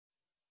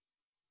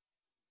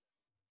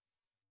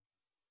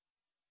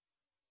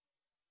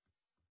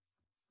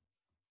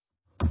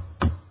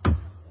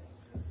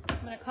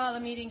going to call the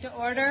meeting to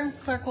order.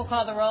 Clerk will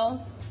call the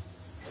roll.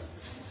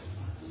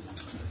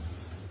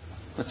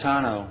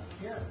 Matano.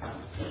 Here.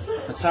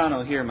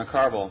 Matano here.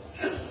 McCarville.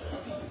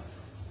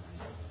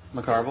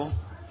 McCarville?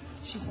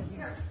 She said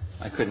here.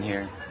 I couldn't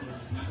hear.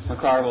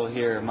 McCarville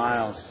here.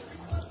 Miles.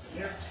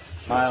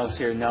 Miles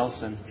here.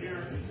 Nelson.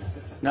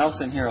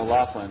 Nelson here.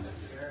 O'Loughlin.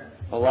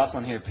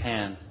 O'Loughlin here.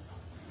 Pan.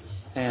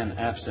 Pan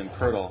absent.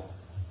 Purtle.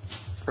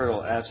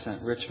 Purtle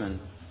absent. Richmond.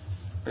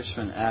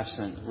 Richmond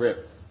absent.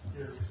 Rip.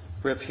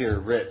 Rip here.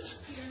 Rit.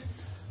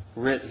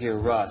 Rit here.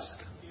 Rusk.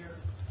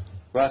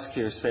 Rusk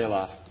here.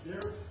 Saloff.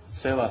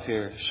 Saloff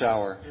here.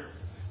 Shower.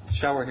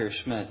 Shower here.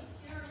 Schmidt.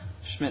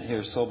 Schmidt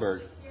here.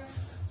 Solberg.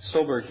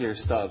 Solberg here.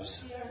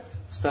 Stubbs.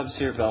 Stubbs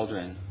here.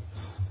 Veldrin.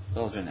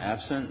 Veldrin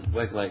absent.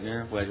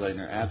 Wegleitner.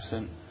 Wegleitner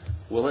absent.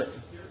 Willett.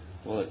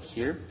 Willett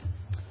here.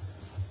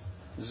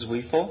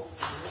 Zweifel.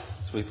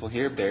 Zweifel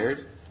here.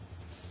 Baird.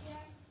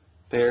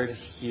 Baird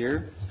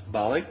here.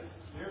 Bollig.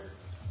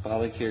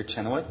 Bollig here.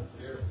 Chenoweth.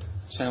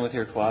 Chenoweth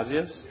here.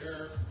 Clausius.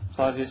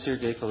 Clausius here.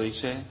 De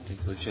Felice. De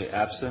Felice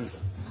absent.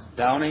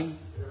 Downing.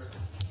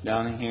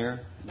 Downing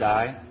here.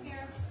 Dye.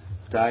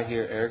 Dye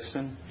here.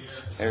 Erickson.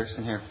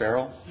 Erickson here.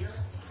 Farrell.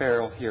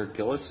 Farrell here.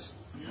 Gillis.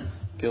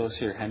 Gillis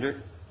here. Hendrick.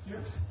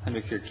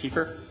 Hendrick here.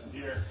 Kiefer.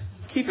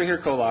 Kiefer here.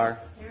 Kolar.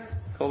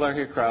 Kolar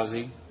here.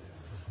 Krause.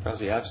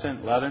 Krause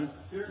absent. Levin.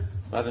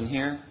 Levin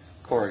here.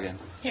 Corrigan.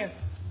 Here.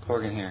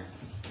 Corrigan here.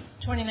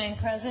 29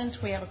 present.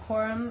 We have a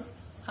quorum.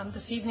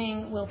 This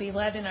evening will be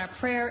led in our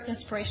prayer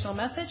inspirational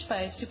message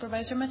by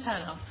Supervisor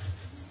Matano.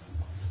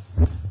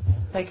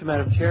 Thank you,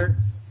 Madam Chair.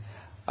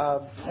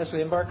 As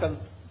we embark on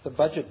the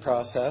budget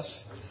process,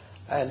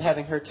 and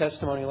having heard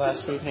testimony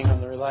last evening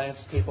on the reliance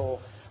people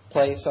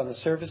place on the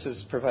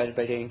services provided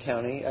by Dane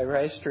County, I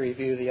rise to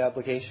review the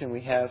obligation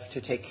we have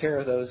to take care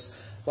of those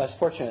less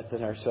fortunate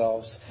than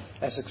ourselves,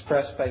 as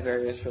expressed by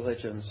various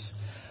religions.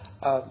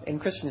 In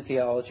Christian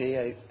theology,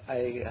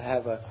 I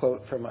have a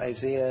quote from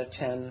Isaiah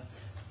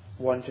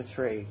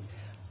 10:1-3.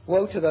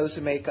 Woe to those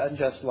who make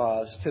unjust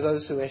laws, to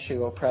those who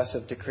issue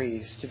oppressive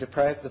decrees, to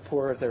deprive the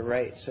poor of their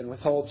rights and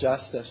withhold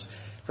justice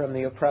from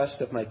the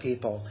oppressed of my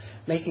people,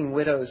 making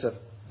widows of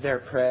their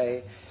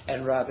prey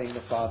and robbing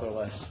the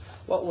fatherless.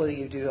 What will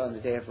you do on the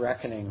day of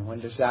reckoning when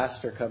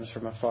disaster comes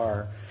from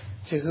afar?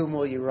 To whom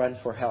will you run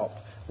for help?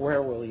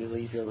 Where will you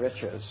leave your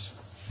riches?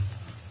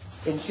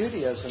 In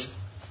Judaism,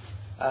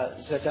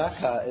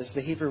 tzedakah is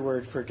the Hebrew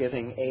word for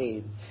giving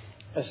aid,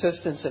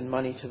 assistance and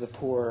money to the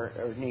poor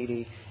or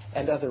needy,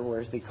 and other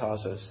worthy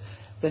causes.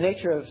 The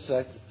nature of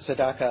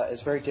tzedakah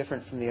is very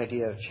different from the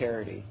idea of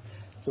charity.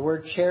 The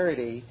word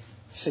charity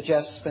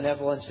suggests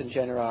benevolence and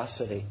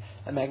generosity,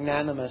 a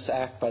magnanimous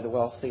act by the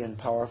wealthy and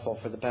powerful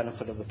for the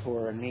benefit of the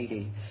poor and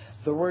needy.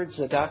 The word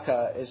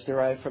tzedakah is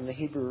derived from the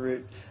Hebrew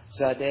root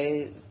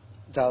zadeh,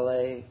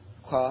 daleh,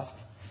 klaf,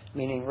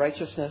 meaning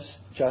righteousness,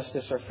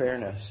 justice, or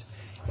fairness.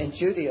 In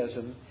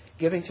Judaism,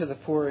 giving to the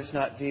poor is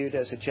not viewed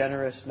as a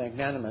generous,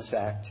 magnanimous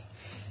act.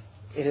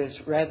 It is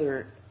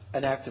rather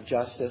an act of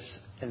justice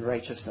and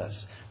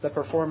righteousness, the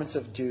performance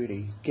of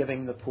duty,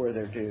 giving the poor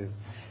their due.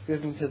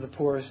 Giving to the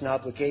poor is an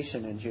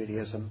obligation in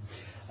Judaism,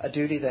 a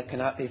duty that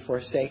cannot be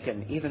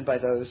forsaken even by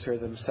those who are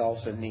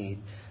themselves in need.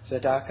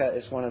 Tzedakah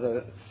is one of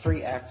the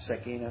three acts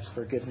that gain us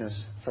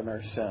forgiveness from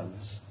our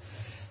sins.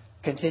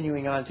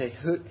 Continuing on to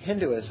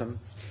Hinduism,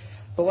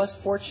 the less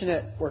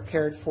fortunate were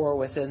cared for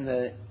within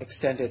the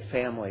extended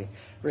family.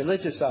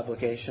 Religious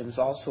obligations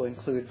also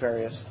include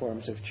various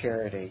forms of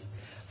charity.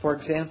 For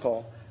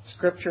example,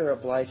 Scripture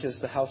obliges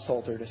the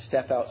householder to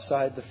step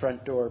outside the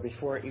front door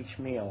before each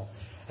meal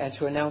and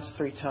to announce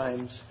 3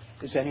 times,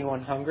 "Is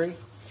anyone hungry?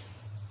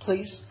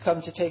 Please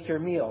come to take your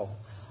meal."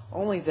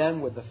 Only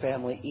then would the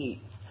family eat,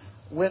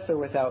 with or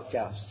without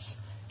guests.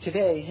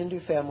 Today, Hindu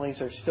families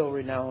are still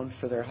renowned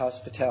for their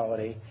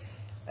hospitality.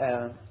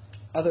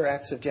 Other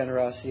acts of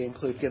generosity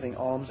include giving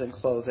alms and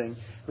clothing,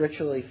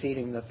 ritually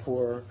feeding the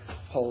poor,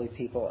 holy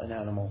people, and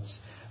animals.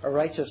 A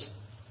righteous...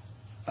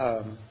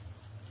 I'm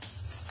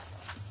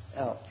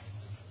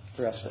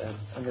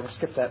going to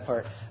skip that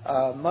part.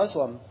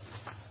 Muslim,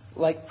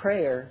 like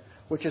prayer,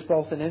 which is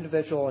both an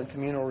individual and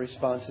communal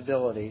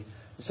responsibility,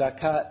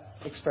 zakat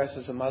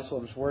expresses a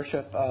Muslim's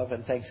worship of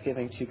and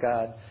thanksgiving to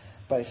God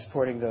by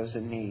supporting those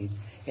in need.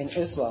 In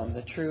Islam,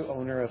 the true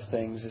owner of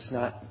things is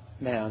not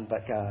man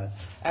but God.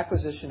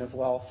 Acquisition of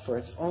wealth for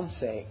its own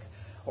sake,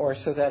 or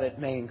so that it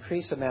may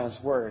increase a man's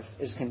worth,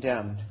 is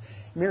condemned.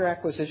 Mere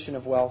acquisition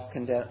of wealth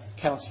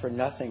counts for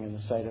nothing in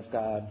the sight of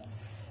God.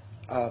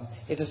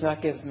 It does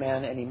not give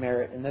man any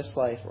merit in this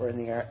life or in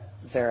the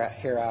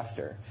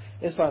hereafter.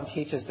 Islam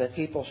teaches that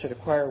people should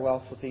acquire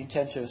wealth with the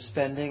intention of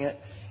spending it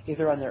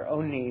either on their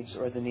own needs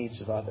or the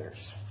needs of others.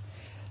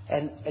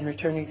 And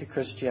returning to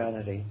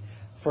Christianity,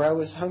 "For I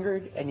was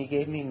hungered, and you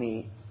gave me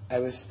meat. I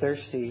was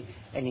thirsty,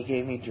 and you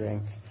gave me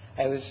drink.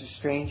 I was a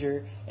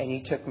stranger, and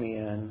you took me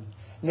in.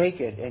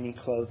 Naked, and you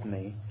clothed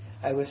me.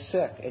 I was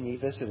sick, and you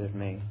visited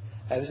me.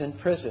 I was in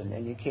prison,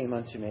 and you came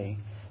unto me."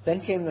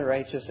 Then came the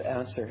righteous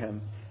answer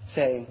him,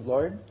 saying,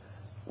 "Lord,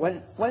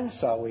 When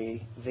saw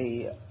we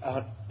thee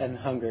and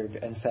hungered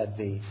and fed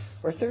thee,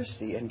 or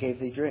thirsty and gave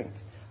thee drink?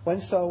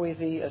 When saw we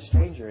thee a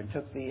stranger and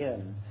took thee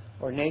in,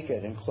 or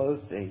naked and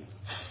clothed thee?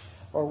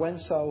 Or when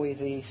saw we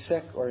thee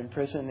sick or in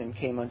prison and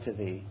came unto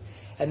thee?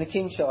 And the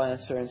king shall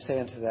answer and say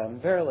unto them,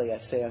 Verily I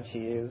say unto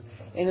you,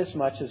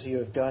 inasmuch as you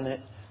have done it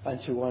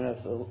unto one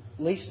of the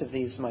least of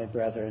these my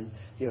brethren,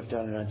 you have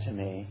done it unto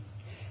me.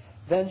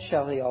 Then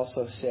shall he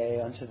also say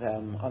unto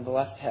them on the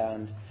left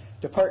hand,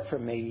 Depart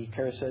from me, ye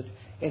cursed,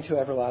 into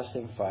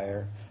everlasting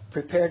fire,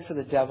 prepared for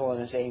the devil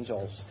and his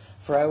angels.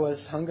 For I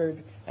was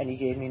hungered, and ye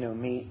gave me no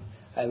meat.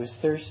 I was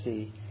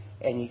thirsty,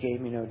 and ye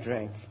gave me no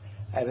drink.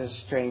 I was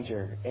a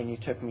stranger, and ye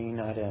took me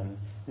not in.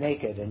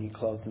 Naked, and ye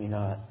clothed me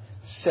not.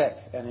 Sick,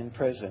 and in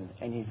prison,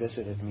 and ye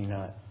visited me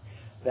not.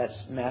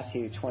 That's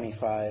Matthew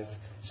 25,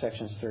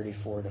 sections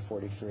 34 to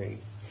 43.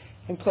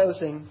 In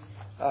closing,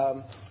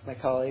 my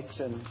colleagues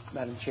and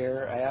Madam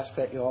Chair, I ask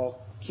that you all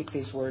keep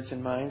these words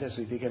in mind as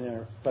we begin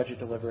our budget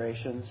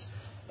deliberations,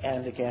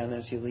 and again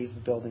as you leave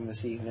the building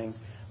this evening,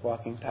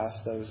 walking past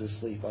those who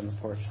sleep on the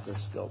porch of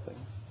this building.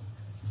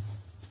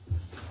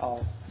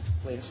 I'll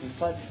lead us in the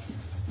pledge.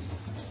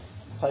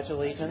 Pledge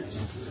allegiance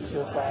to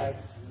the flag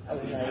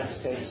of the United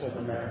States of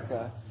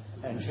America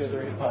and to the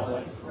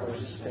republic for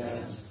which it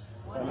stands,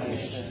 one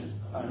nation,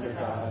 under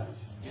God,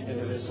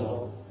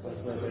 indivisible, with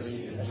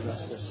liberty and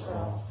justice for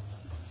all.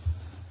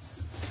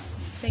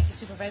 Thank you,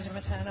 Supervisor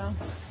Matano.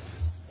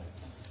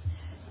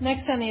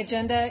 Next on the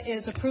agenda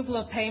is approval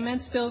of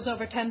payments. Bills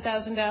over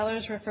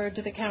 $10,000 referred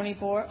to the county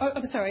board. Oh,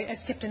 I'm sorry, I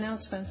skipped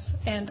announcements,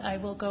 and I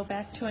will go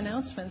back to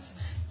announcements.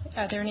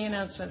 Are there any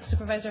announcements?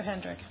 Supervisor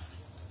Hendrick.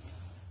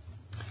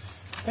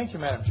 Thank you,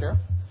 Madam Chair.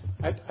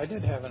 I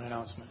did have an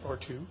announcement or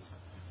two.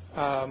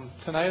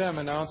 Tonight I'm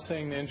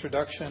announcing the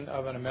introduction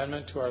of an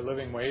amendment to our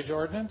living wage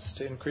ordinance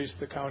to increase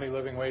the county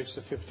living wage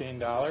to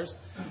 $15.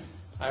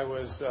 I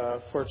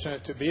was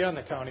fortunate to be on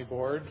the county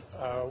board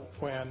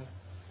when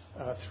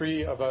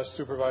three of us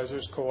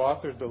supervisors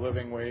co-authored the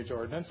living wage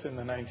ordinance in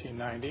the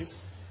 1990s.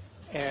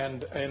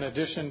 And in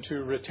addition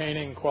to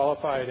retaining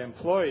qualified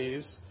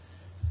employees,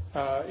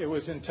 it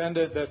was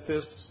intended that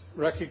this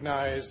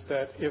recognize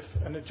that if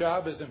a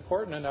job is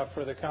important enough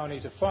for the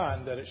county to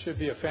fund, that it should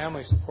be a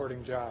family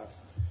supporting job.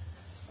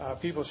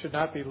 People should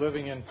not be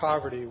living in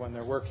poverty when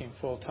they're working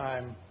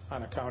full-time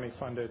on a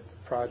county-funded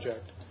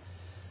project.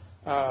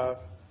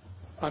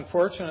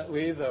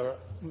 Unfortunately, the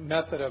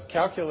method of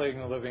calculating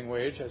the living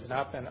wage has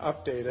not been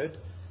updated.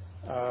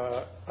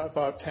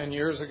 About 10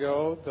 years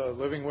ago, the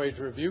Living Wage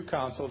Review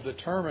Council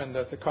determined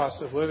that the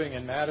cost of living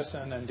in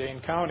Madison and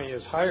Dane County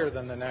is higher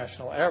than the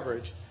national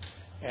average,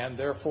 and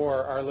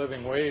therefore our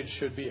living wage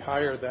should be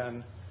higher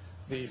than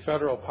the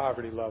federal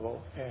poverty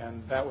level,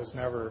 and that was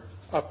never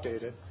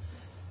updated.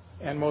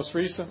 And most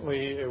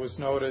recently, it was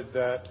noted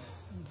that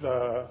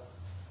the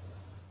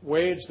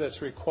wage that's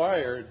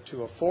required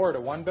to afford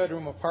a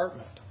one-bedroom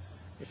apartment,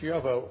 if you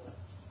have a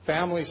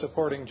family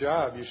supporting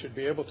job, you should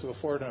be able to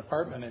afford an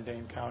apartment in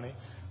Dane County,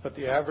 but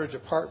the average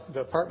the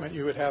apartment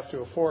you would have to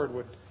afford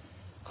would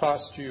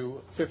cost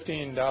you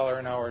 $15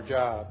 an hour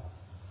job.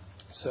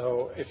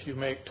 So if you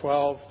make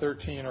 $12,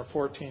 $13,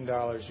 or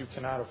 $14, you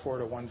cannot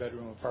afford a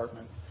one-bedroom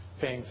apartment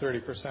paying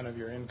 30% of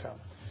your income.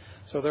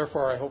 So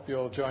therefore, I hope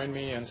you'll join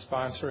me in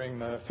sponsoring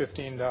the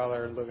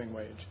 $15 living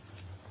wage.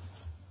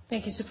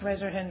 Thank you,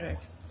 Supervisor Hendrick.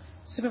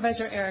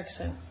 Supervisor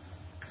Erickson.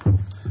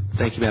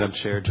 Thank you, Madam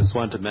Chair. Just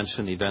wanted to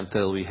mention an event that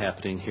will be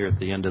happening here at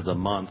the end of the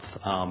month.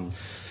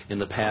 In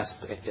the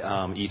past,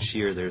 each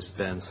year there's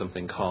been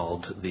something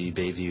called the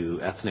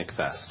Bayview Ethnic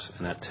Fest,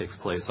 and that takes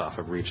place off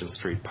of Regent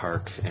Street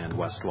Park and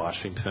West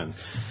Washington.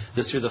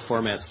 This year the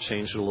format's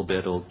changed a little bit.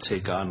 It'll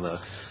take on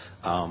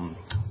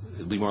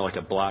it'll be more like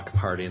a block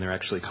party, and they're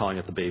actually calling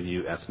it the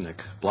Bayview Ethnic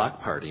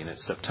Block Party, and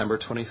it's September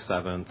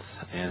 27th,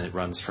 and it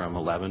runs from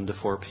 11 to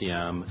 4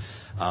 p.m.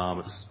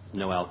 It's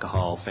no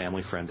alcohol,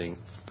 family friendly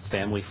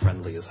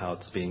is how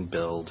it's being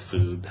billed,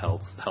 food,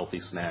 healthy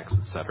snacks,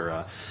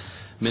 etc.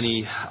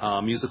 Many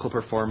musical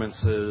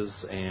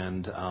performances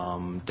and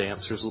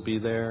dancers will be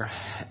there,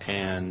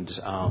 and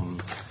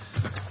I'm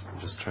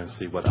just trying to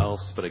see what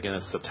else, but again,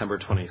 it's September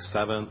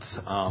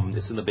 27th.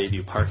 It's in the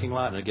Bayview parking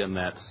lot, and again,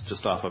 that's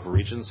just off of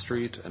Regent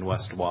Street and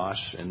West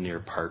Wash and near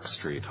Park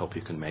Street. Hope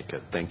you can make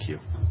it. Thank you.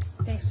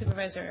 Thanks,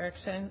 Supervisor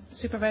Erickson.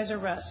 Supervisor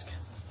Rusk.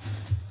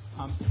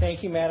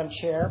 Thank you, Madam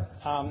Chair.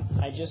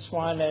 I just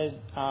wanted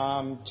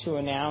to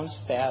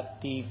announce that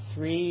the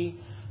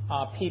three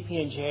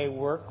PP&J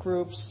work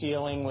groups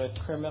dealing with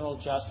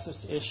criminal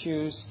justice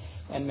issues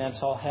and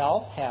mental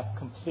health have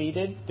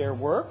completed their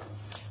work.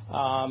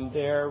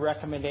 Their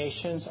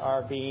recommendations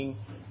are being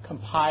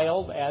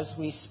compiled as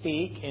we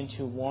speak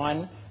into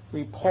one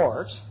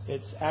report.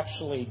 It's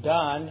actually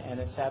done, and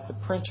it's at the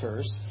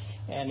printers,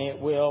 and it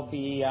will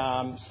be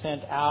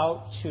sent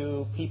out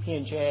to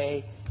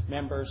PP&J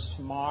members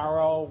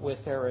tomorrow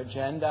with their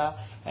agenda,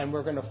 and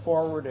we're going to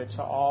forward it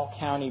to all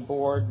county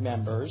board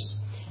members.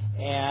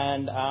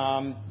 And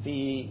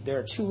there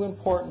are two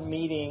important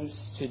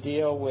meetings to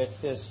deal with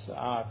this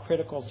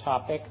critical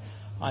topic.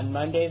 On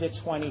Monday the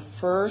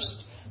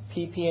 21st,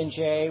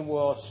 PP&J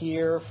will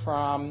hear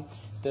from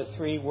the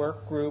 3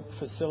 work group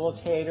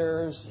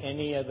facilitators,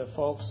 any of the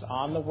folks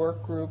on the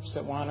work groups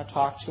that want to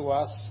talk to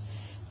us,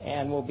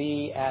 and we'll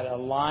be at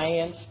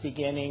Alliance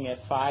beginning at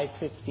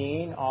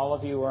 5:15. All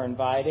of you are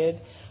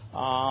invited.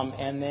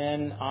 And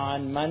then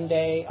on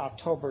Monday,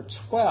 October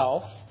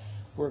 12th,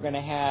 we're going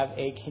to have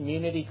a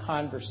community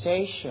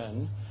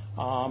conversation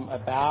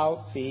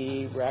about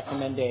the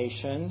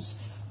recommendations,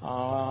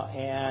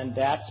 and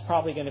that's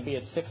probably going to be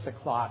at 6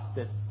 o'clock.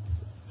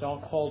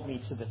 Don't hold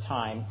me to the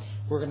time.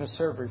 We're going to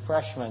serve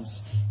refreshments,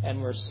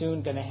 and we're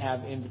soon going to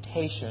have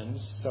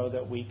invitations so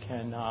that we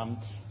can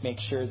make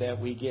sure that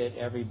we get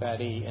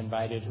everybody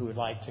invited who would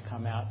like to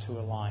come out to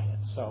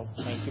Alliance. So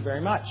thank you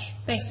very much.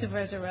 Thanks,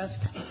 Supervisor Rusk.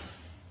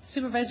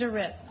 Supervisor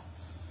Ritt.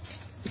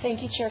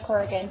 Thank you, Chair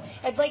Corrigan.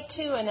 I'd like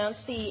to announce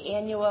the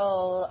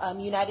annual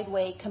United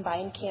Way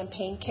Combined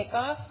Campaign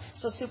Kickoff.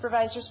 So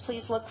supervisors,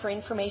 please look for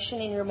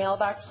information in your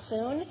mailbox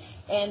soon.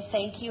 And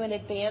thank you in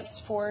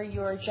advance for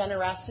your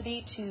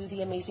generosity to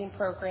the amazing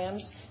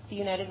programs the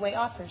United Way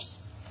offers.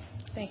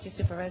 Thank you,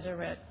 Supervisor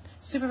Ritt.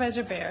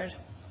 Supervisor Baird.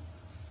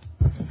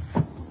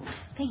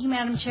 Thank you,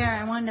 Madam Chair.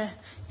 I wanted to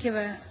give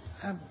a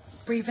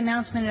brief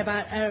announcement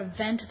about an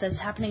event that's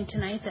happening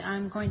tonight that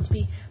I'm going to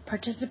be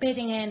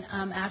participating in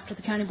after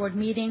the county board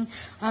meeting.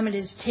 It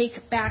is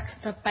Take Back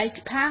the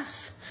Bike Path.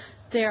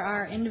 There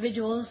are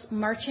individuals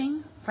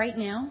marching right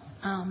now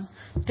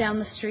down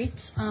the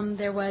streets.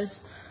 There was,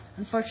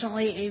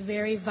 unfortunately, a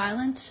very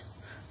violent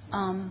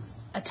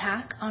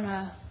attack on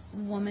a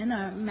woman,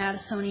 a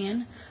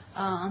Madisonian,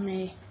 on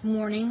the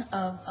morning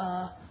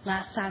of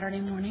last Saturday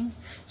morning.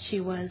 She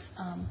was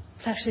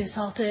sexually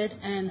assaulted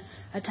and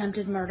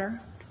attempted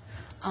murder.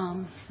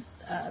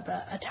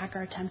 The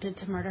attacker attempted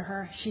to murder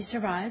her. She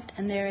survived,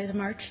 and there is a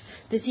march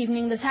this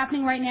evening that's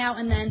happening right now,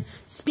 and then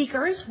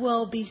speakers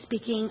will be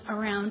speaking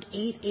around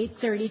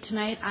 8:30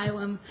 tonight. I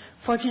am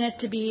fortunate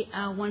to be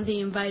one of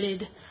the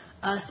invited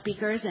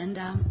speakers, and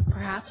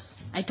perhaps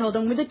I told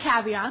them with a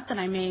caveat that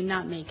I may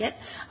not make it,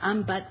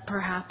 but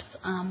perhaps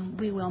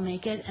we will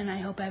make it, and I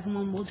hope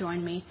everyone will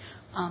join me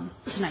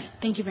tonight.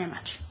 Thank you very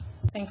much.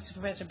 Thanks,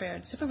 Supervisor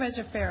Baird.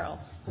 Supervisor Farrell.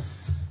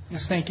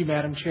 Yes, thank you,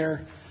 Madam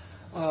Chair.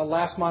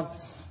 Last month,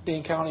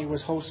 Dane County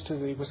was host to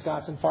the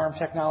Wisconsin Farm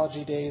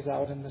Technology Days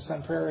out in the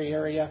Sun Prairie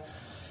area.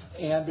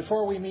 And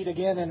before we meet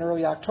again in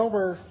early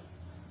October,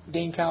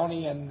 Dane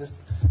County and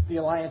the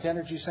Alliant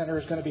Energy Center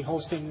is going to be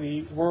hosting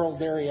the World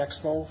Dairy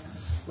Expo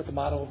with the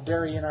motto of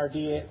Dairy in Our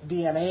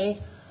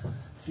DNA.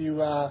 If you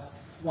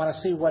want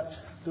to see what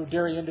the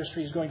dairy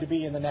industry is going to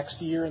be in the next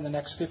year, in the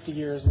next 50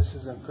 years, this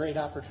is a great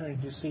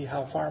opportunity to see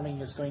how farming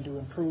is going to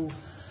improve.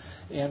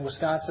 And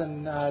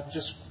Wisconsin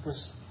just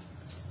was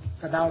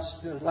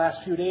announced the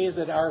last few days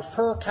that our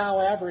per cow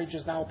average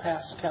is now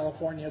past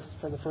California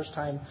for the first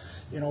time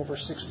in over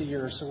 60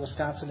 years. So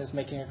Wisconsin is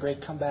making a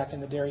great comeback in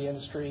the dairy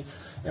industry,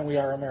 and we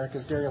are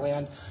America's dairy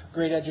land.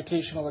 Great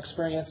educational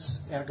experience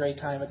and a great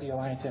time at the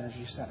Alliant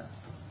Energy Center.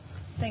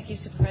 Thank you,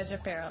 Supervisor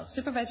Farrell.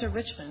 Supervisor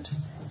Richmond.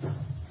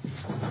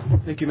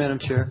 Thank you, Madam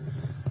Chair.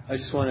 I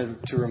just wanted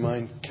to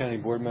remind county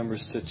board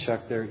members to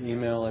check their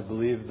email. I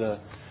believe the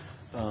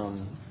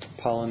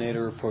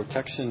Pollinator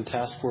Protection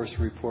Task Force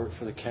report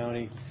for the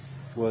county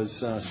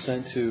was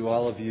sent to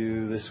all of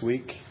you this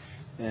week,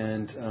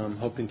 and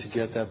hoping to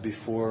get that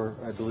before,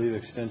 I believe,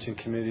 Extension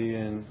Committee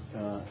and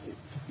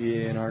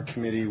EA&R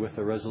Committee with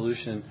a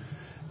resolution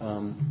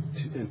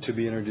to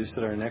be introduced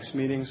at our next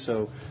meeting.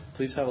 So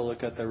please have a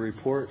look at that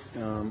report.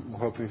 We're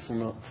hoping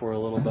for a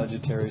little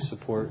budgetary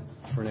support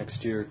for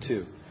next year,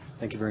 too.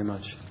 Thank you very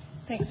much.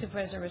 Thanks,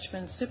 Supervisor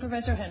Richmond.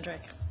 Supervisor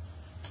Hendrick.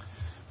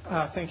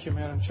 Thank you,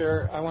 Madam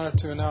Chair. I wanted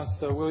to announce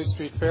the Willie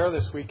Street Fair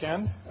this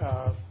weekend.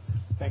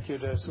 Thank you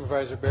to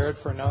Supervisor Baird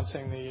for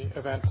announcing the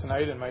event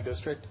tonight in my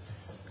district.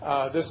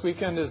 This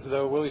weekend is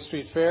the Willie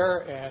Street Fair,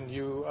 and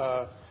you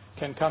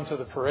can come to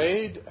the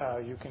parade.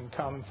 You can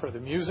come for the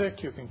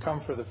music. You can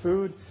come for the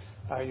food.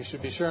 You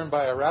should be sure and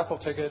buy a raffle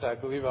ticket. I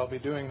believe I'll be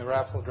doing the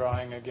raffle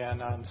drawing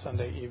again on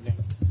Sunday evening.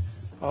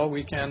 All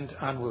weekend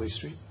on Willie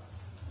Street.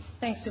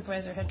 Thanks,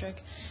 Supervisor Hendrick.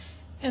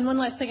 And one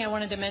last thing I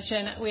wanted to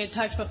mention, we had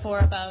talked before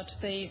about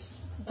the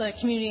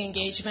community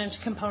engagement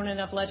component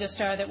of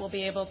Legistar that we'll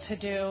be able to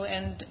do,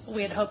 and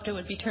we had hoped it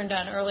would be turned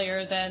on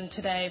earlier than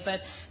today, but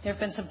there have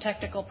been some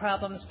technical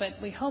problems, but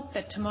we hope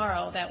that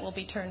tomorrow that will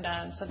be turned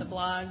on. So the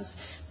blogs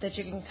that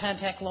you can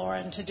contact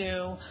Lauren to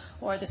do,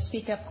 or the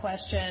speak up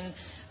question,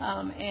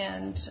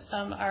 and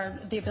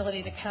the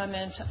ability to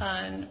comment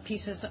on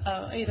pieces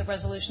of either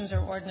resolutions or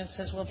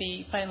ordinances will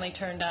be finally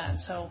turned on.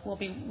 So we'll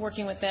be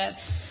working with that.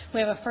 We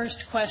have a first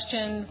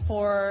question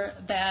for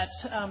that,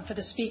 for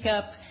the speak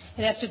up.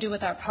 It has to do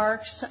with our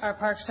our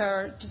parks.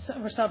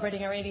 We're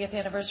celebrating our 80th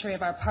anniversary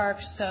of our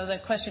parks, so the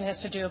question has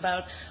to do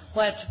about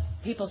what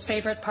people's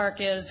favorite park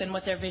is and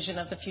what their vision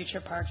of the future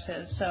parks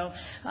is. So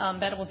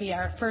that will be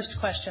our first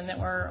question that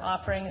we're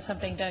offering,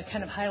 something to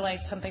kind of highlight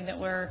something that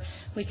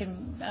we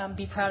can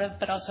be proud of,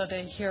 but also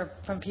to hear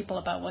from people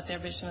about what their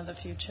vision of the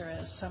future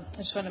is. So I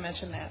just want to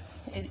mention that.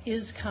 It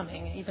is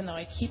coming, even though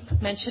I keep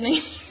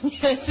mentioning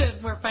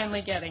it, we're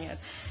finally getting it.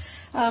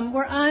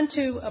 We're on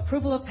to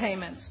approval of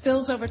payments.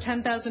 Bills over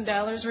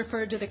 $10,000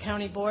 referred to the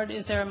county board.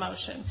 Is there a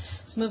motion?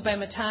 It's moved by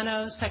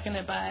Matano,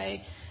 seconded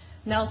by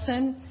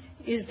Nelson.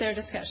 Is there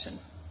discussion?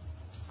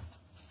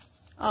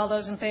 All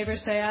those in favor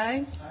say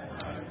aye.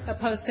 Aye.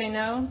 Opposed say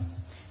no.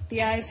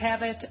 The ayes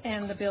have it,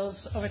 and the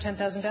bills over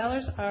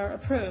 $10,000 are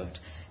approved.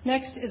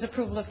 Next is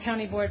approval of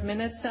county board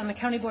minutes. On the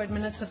county board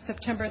minutes of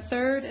September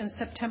 3rd and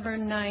September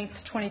 9th,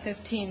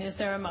 2015, is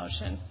there a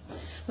motion?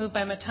 Moved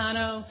by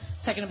Matano,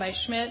 seconded by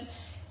Schmidt.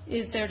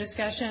 Is there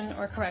discussion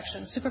or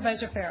correction?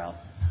 Supervisor Farrell.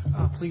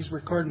 Please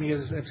record me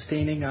as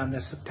abstaining on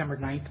the September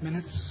 9th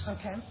minutes.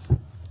 Okay.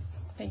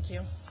 Thank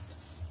you.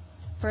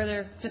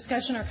 Further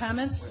discussion or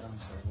comments? Wait, I'm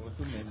sorry.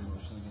 Who made the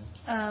motion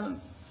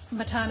again?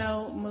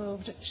 Matano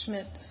moved,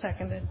 Schmidt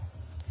seconded.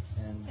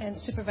 And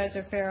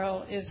Supervisor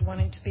Farrell is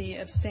wanting to be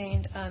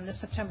abstained on the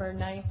September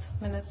 9th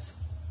minutes.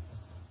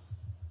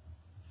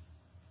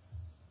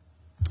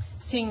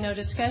 Seeing no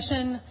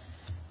discussion,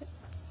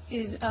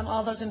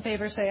 all those in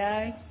favor say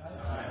aye.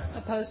 Aye.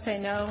 Opposed say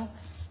no.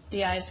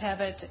 The ayes have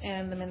it,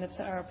 and the minutes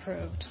are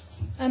approved.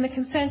 On the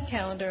consent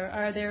calendar,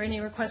 are there any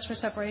requests for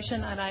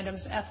separation on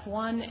items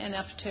F1 and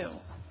F2?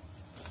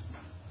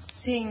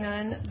 Seeing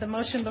none, the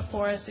motion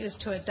before us is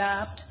to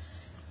adopt.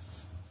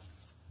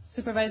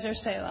 Supervisor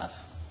Saloff.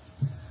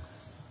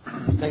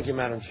 Thank you,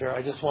 Madam Chair.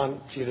 I just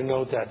want you to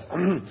note that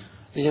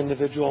the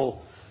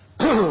individual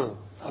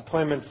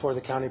appointment for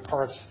the County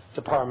Parks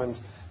Department,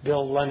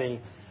 Bill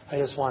Lenny, I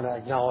just want to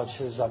acknowledge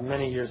his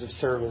many years of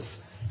service,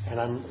 and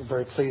I'm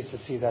very pleased to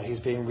see that he's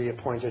being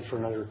reappointed for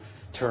another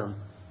term.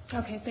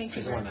 Okay, thank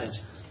you very much.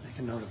 Make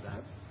a note of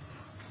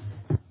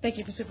that. Thank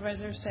you,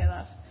 Supervisor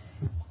Saloff.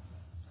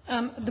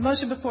 The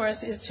motion before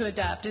us is to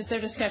adopt. Is there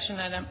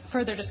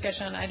further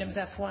discussion on items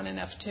F1 and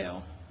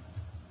F2?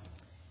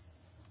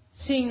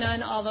 Seeing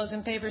none, all those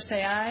in favor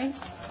say aye.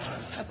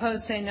 Aye.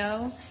 Opposed say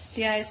no.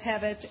 The ayes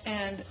have it,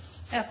 and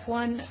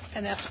F1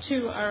 and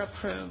F2 are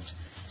approved.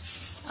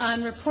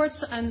 On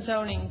reports on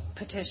zoning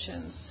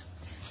petitions,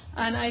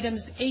 on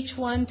items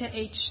H1 to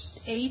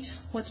H8,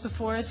 what's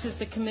before us is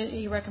the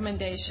committee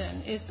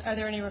recommendation. Are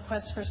there any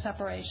requests for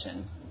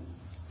separation?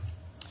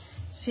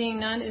 Seeing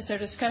none, is there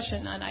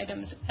discussion on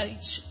items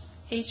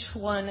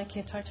H1, I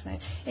can't talk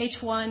tonight,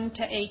 H1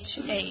 to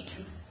H8?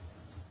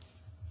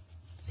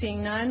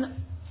 Seeing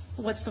none,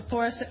 what's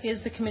before us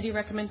is the committee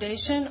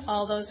recommendation.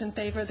 All those in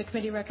favor of the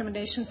committee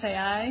recommendation say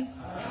aye.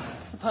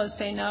 Aye. Opposed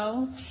say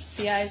no.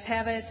 The ayes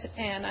have it,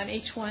 and on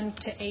H1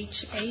 to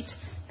H8,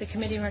 the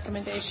committee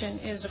recommendation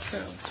is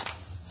approved.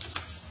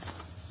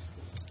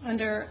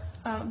 Under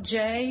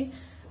J,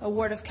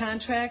 award of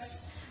contracts,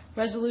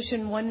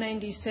 Resolution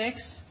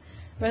 196,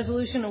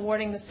 resolution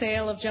awarding the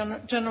sale of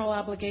general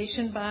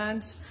obligation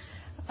bonds.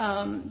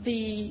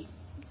 The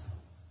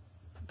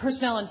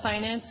Personnel and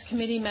Finance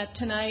Committee met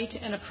tonight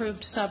and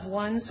approved Sub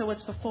 1. So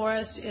what's before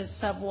us is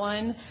Sub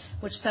 1,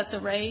 which set the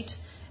rate,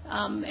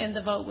 and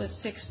the vote was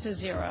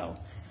 6-0.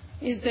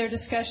 Is there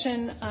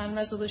discussion on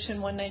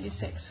Resolution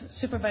 196?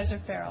 Supervisor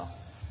Farrell.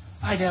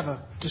 I'd have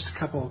just a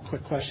couple of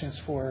quick questions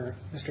for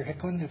Mr.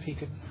 Hicklin, if he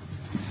could.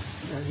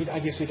 I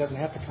guess he doesn't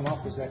have to come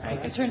up. Is that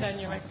correct? I turned on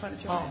your microphone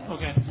if you want. Oh,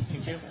 okay.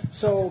 Thank you.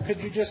 So could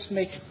you just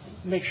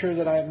make sure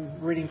that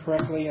I'm reading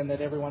correctly and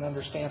that everyone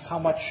understands how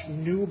much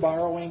new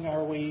borrowing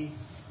are we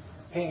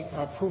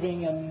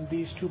approving in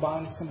these two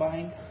bonds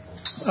combined?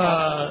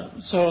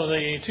 So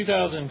the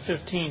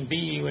 2015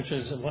 B, which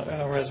is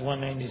Res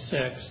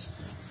 196,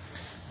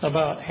 that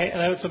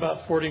was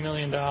about $40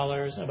 million.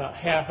 About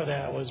half of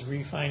that was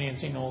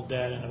refinancing old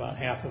debt, and about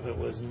half of it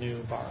was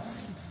new borrowing.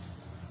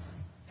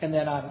 And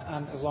then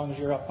on as long as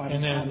you're up on,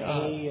 and then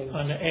on A is...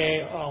 On the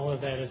A, all of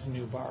that is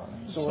new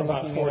borrowing. So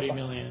about $40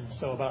 million.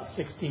 So about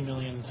 $60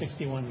 million,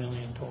 $61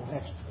 million total.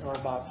 Or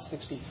about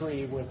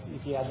 63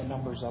 if you add the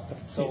numbers up.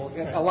 So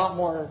right. a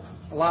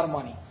lot of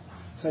money.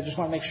 So I just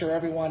want to make sure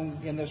everyone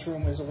in this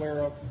room is aware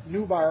of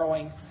new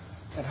borrowing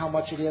and how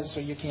much it is, so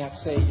you can't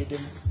say you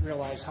didn't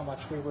realize how much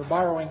we were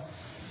borrowing.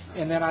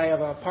 And then I have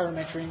a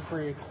parliamentary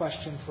inquiry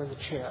question for the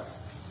chair.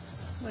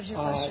 What's your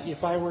question?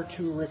 If I were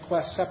to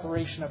request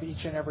separation of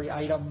each and every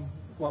item,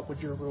 what would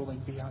your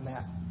ruling be on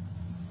that?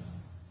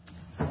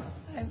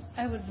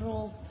 I would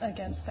rule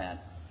against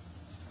that.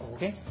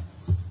 Okay.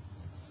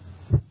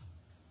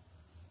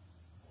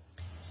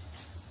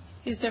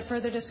 Is there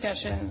further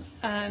discussion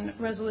on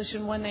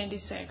Resolution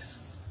 196?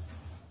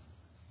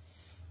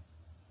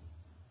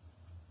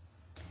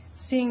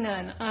 Seeing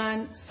none,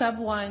 on Sub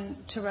 1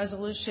 to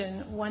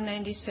Resolution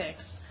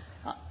 196.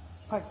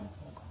 Pardon.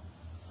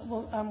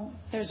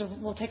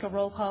 We'll take a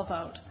roll call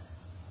vote.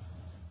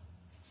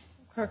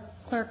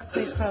 Clerk,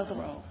 please call the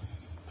roll.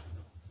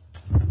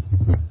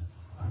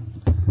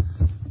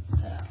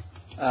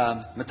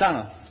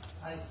 Matano.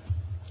 Aye.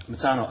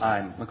 Matano,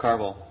 aye.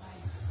 McCarville.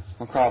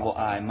 McCarville,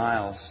 aye.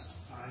 Miles.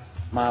 Aye.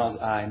 Miles,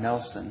 aye.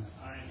 Nelson.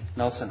 Aye.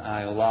 Nelson,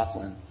 aye.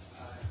 O'Loughlin.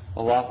 Aye.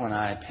 O'Loughlin,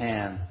 aye.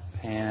 Pan.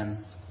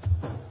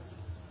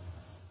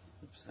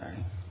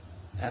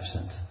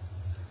 Absent.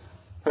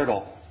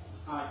 Hurdle.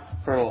 Aye.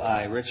 Hurdle,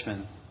 aye.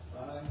 Richmond.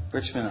 Aye.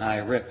 Richmond, aye.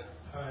 Rip.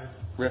 Aye.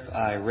 Rip,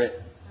 aye. Rit.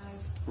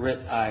 Aye. Rit,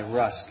 aye.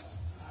 Rusk.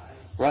 Aye.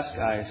 Rusk,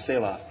 aye.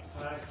 Salop.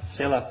 Aye.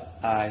 Salop,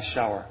 aye.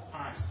 Shower.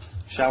 Aye.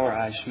 Shower,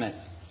 aye. Schmidt.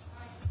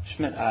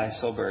 Schmidt, aye.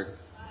 Solberg.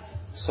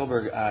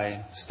 Solberg,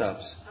 aye.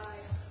 Stubbs.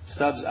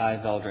 Stubbs, aye.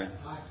 Veldrin.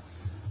 Aye.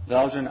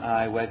 Veldrin,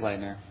 aye.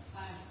 Wegleitner.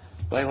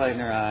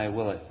 Wegleitner, aye.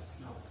 Willett.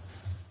 No.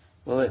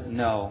 Willett,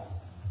 no.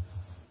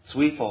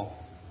 Zwiefel.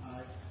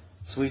 Aye.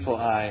 Zwiefel,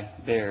 aye.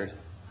 Baird.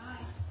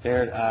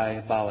 Baird,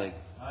 aye. Bollig.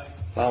 Aye.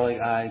 Bollig,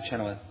 aye.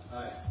 Chenoweth.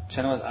 Aye.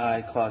 Chenoweth,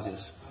 aye.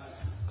 Clausius.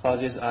 Aye.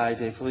 Clausius, aye.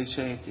 De Felice.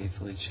 De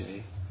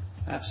Felice.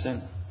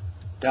 Absent.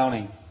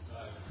 Downing.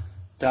 Aye.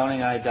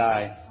 Downing, aye.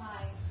 Dye.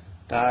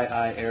 Dye,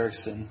 aye.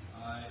 Erickson.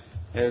 Aye.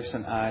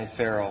 Erickson, aye.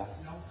 Farrell.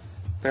 No.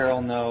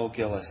 Farrell, no.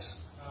 Gillis.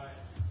 Aye.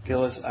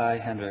 Gillis, aye.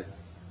 Hendrick.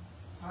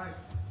 Aye.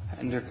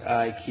 Hendrick,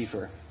 aye.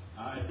 Kiefer.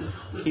 Aye.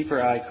 Kiefer,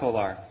 aye.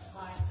 Kolar.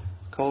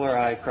 Kolar,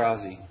 aye.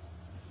 Krause.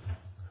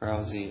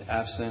 Krause,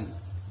 absent.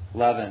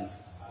 Levin.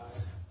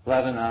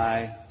 Levin,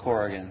 aye.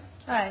 Corrigan.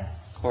 Aye.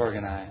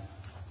 Corrigan, aye.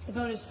 The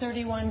vote is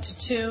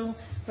 31-2.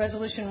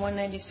 Resolution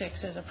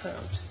 196 is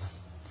approved.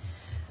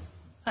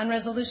 On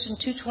Resolution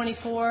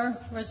 224,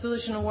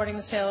 resolution awarding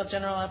the sale of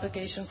general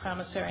obligation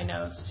promissory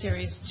notes,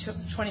 Series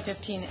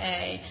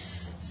 2015A.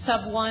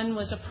 Sub 1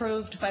 was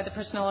approved by the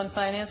Personnel and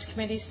Finance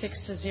Committee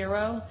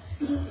 6-0.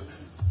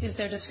 Is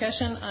there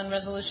discussion on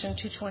Resolution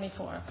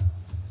 224?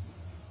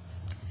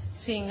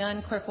 Seeing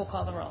none, clerk will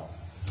call the roll.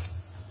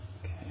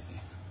 Okay.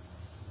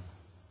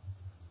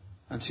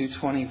 On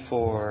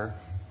 224,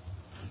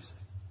 this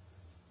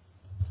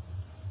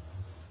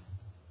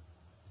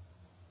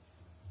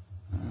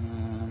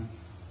one's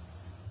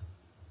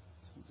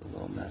a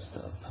little messed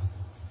up.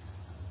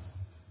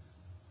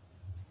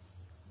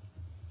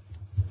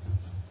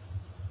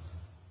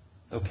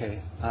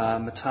 Okay.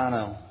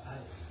 Matano. Aye.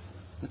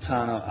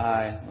 Matano,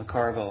 aye.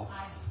 McCarville.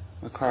 Aye.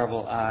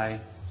 McCarville,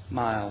 aye.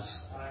 Miles.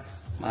 Aye.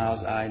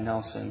 Miles, aye.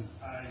 Nelson.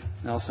 Aye.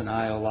 Nelson,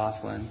 aye.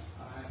 O'Loughlin.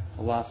 Aye.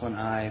 O'Loughlin,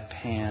 aye.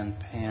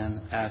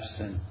 Pan,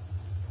 absent.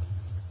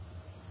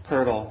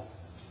 Purtle.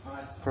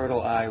 Aye.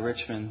 Purtle, aye.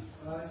 Richmond.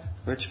 Aye.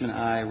 Richmond,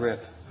 aye.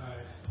 Rip. Aye.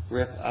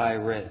 Rip, aye.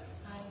 Rit.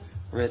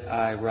 Rit,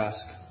 aye.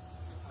 Rusk.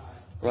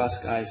 Aye.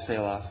 Rusk, aye.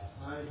 Saloff.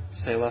 Aye.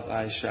 Saloff,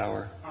 aye.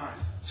 Shower. Aye.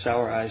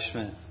 Shower, aye.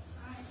 Schmidt.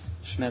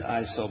 Schmidt,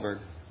 aye. Solberg.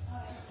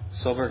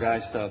 Solberg, aye.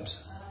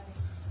 Stubbs.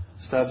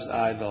 Stubbs,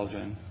 aye.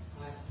 Veldrin.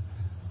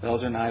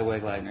 Veldrin, aye.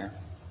 Wegleitner.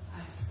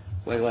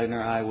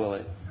 Wegleitner, aye.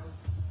 Willett.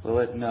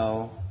 Willett,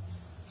 no.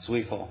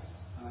 Zwiefel.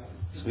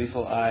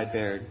 Zwiefel, aye.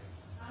 Baird.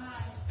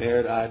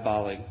 Baird, aye.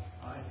 Bollig.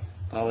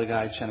 Bollig,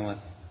 aye. Chenoweth.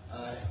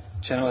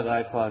 Chenoweth,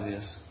 aye.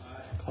 Clausius.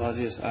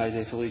 Clausius, aye.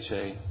 De Felice.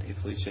 De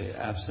Felice,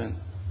 absent.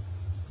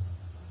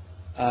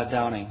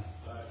 Downing.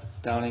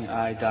 Downing,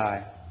 aye.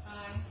 Dye.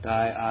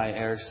 Dye, aye.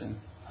 Erickson.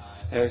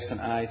 Erickson,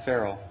 aye.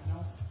 Farrell.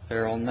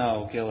 Farrell,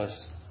 no.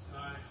 Gillis.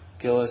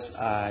 Gillis,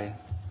 aye.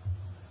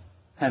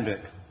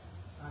 Hendrick.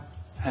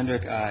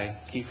 Hendrick, aye.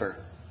 Kiefer.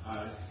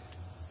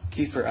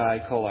 Kiefer, aye.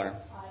 Kolar.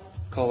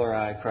 Kolar,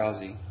 aye.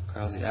 Krause.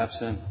 Krause,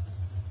 absent.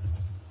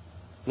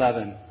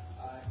 Levin.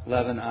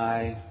 Levin,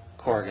 aye.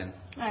 Corrigan.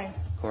 Aye.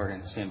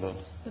 Corrigan, same vote.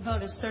 The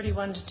vote is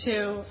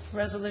 31-2.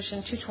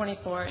 Resolution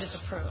 224 is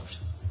approved.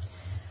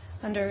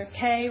 Under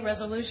K,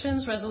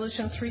 resolutions,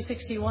 Resolution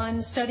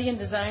 361, study and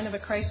design of a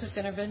crisis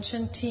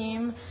intervention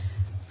team.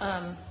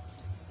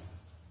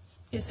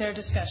 Is there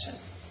discussion?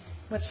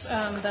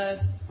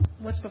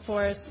 What's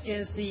before us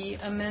is the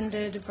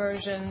amended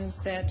version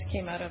that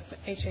came out of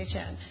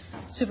HHN.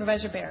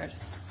 Supervisor Baird.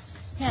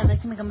 Yeah, I'd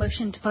like to make a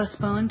motion to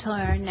postpone until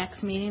our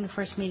next meeting, the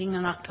first meeting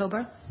in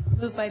October.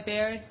 Moved by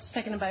Baird,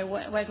 seconded by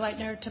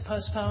Wegleitner to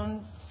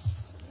postpone.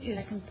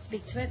 I can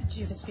speak to it.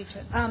 You can speak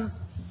to it.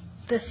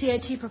 The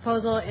CIT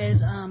proposal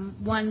is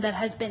one that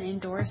has been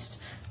endorsed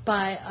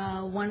by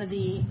one of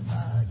the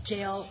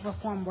jail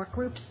reform work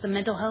groups, the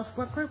mental health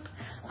work group,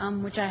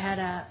 which I had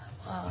a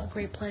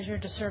great pleasure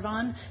to serve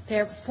on.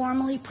 They're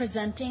formally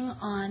presenting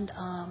on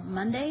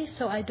Monday,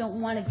 so I don't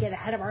want to get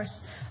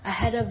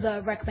ahead of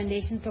the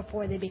recommendations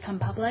before they become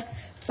public.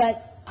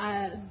 But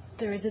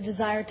there is a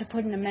desire to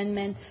put an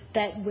amendment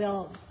that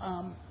will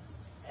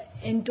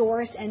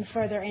endorse and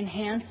further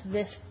enhance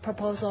this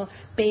proposal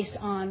based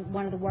on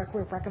one of the work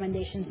group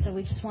recommendations. So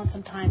we just want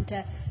some time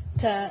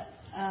to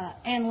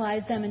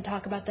analyze them and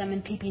talk about them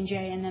in PP&J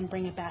and then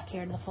bring it back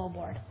here to the full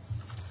board.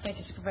 Thank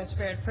you, Supervisor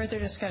Baird. Further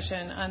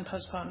discussion on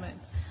postponement?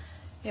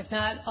 If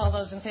not, all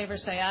those in favor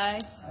say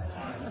aye.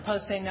 Aye.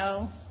 Opposed say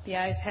no. The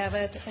ayes have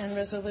it, and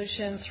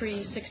Resolution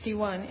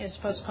 361 is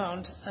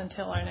postponed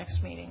until our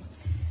next meeting.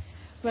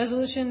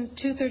 Resolution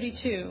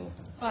 232,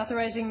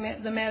 authorizing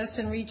the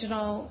Madison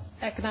Regional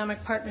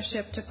Economic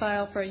Partnership to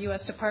file for a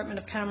U.S. Department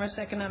of Commerce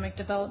Economic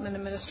Development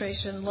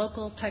Administration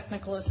Local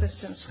Technical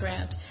Assistance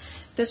Grant.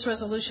 This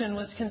resolution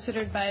was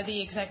considered by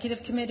the Executive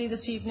Committee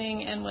this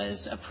evening and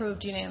was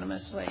approved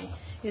unanimously.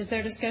 Is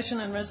there discussion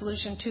on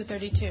Resolution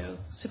 232?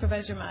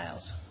 Supervisor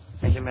Miles.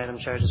 Thank you, Madam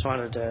Chair. I just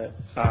wanted to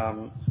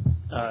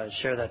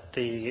share that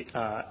the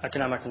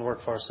Economic and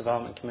Workforce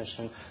Development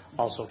Commission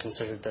also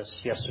considered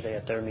this yesterday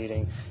at their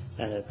meeting,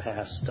 and it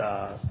passed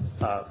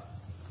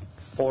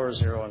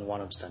 4-0 and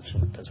 1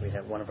 abstention because we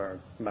have one of our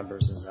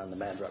members is on the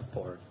MADREP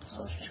board,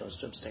 so she chose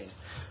to abstain.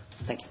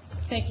 Thank you.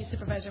 Thank you,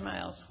 Supervisor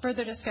Miles.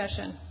 Further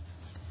discussion?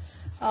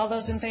 All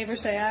those in favor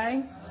say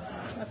aye.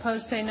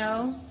 Opposed say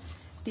no.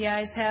 The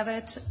ayes have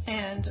it,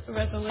 and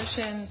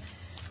Resolution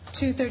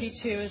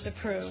 232 is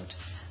approved.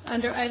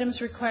 Under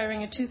items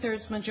requiring a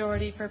two-thirds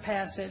majority for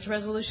passage,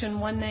 Resolution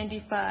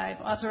 195,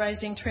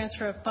 authorizing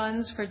transfer of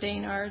funds for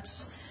Dane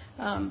Arts,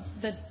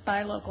 the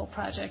Buy Local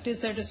project.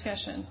 Is there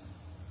discussion?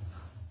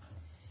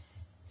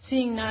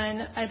 Seeing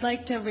none, I'd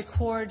like to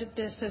record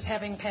this as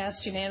having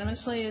passed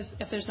unanimously.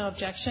 If there's no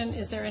objection,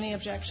 is there any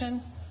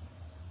objection?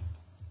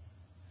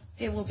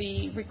 It will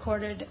be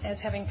recorded as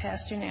having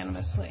passed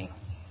unanimously.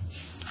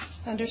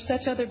 Under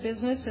such other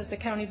business as the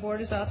county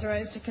board is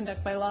authorized to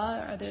conduct by law,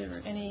 are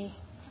there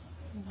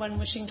anyone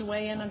wishing to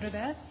weigh in under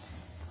that?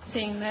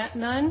 Seeing that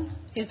none,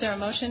 is there a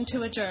motion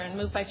to adjourn?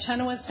 Moved by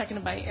Chenoweth,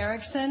 seconded by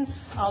Erickson.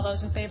 All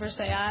those in favor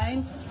say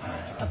aye.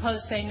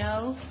 Opposed say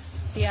no.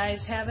 The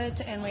ayes have it,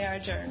 and we are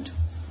adjourned.